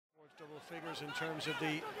double figures in terms of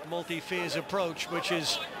the multi-phase approach, which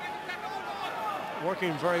is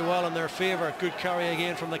working very well in their favour. Good carry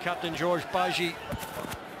again from the captain, George Baji.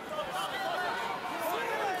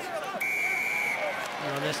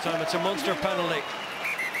 And this time it's a Munster penalty.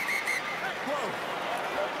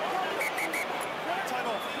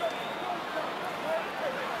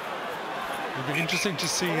 It'll be interesting to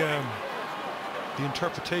see the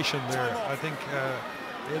interpretation there. I think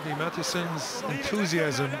Davy Mathewson's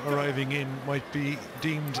enthusiasm arriving in might be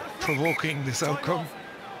deemed provoking this outcome.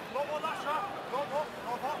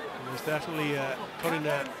 He's definitely putting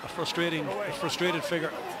a frustrated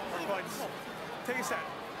figure. Take a set.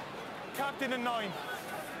 Captain and 9.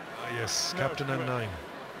 Yes, captain and 9.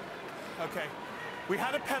 Okay. We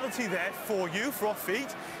had a penalty there for you, for off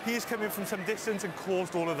feet. He's come in from some distance and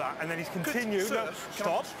caused all of that. And then he's continued. No,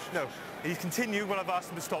 stop. No. He's continued when I've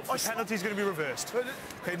asked him to stop. So the penalty's going to be reversed.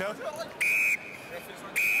 Okay, no?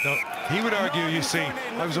 No, he would argue, you see,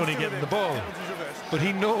 I was only getting the ball. But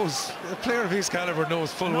he knows, a player of his calibre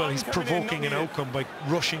knows full well he's provoking an outcome by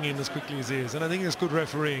rushing in as quickly as he is. And I think it's good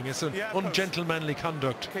refereeing. It's an ungentlemanly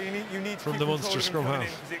conduct from the Munster scrum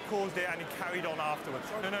half. It caused it and he carried on afterwards.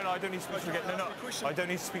 No, I don't need to speak to you again. No, I don't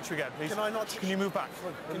need to speak to you again, please. Can you move back?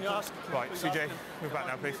 Can you ask? Right, CJ, move back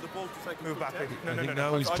now, please. Move back, please. No.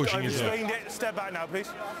 Now he's pushing his way. Step back now, please.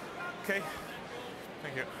 Okay.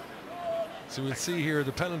 Thank you. So we'll see here,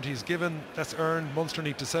 the penalty is given, that's earned. Munster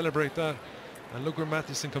need to celebrate that. And look where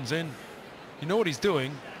Mathewson comes in. You know what he's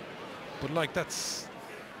doing, but like that's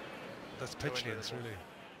petulance, really.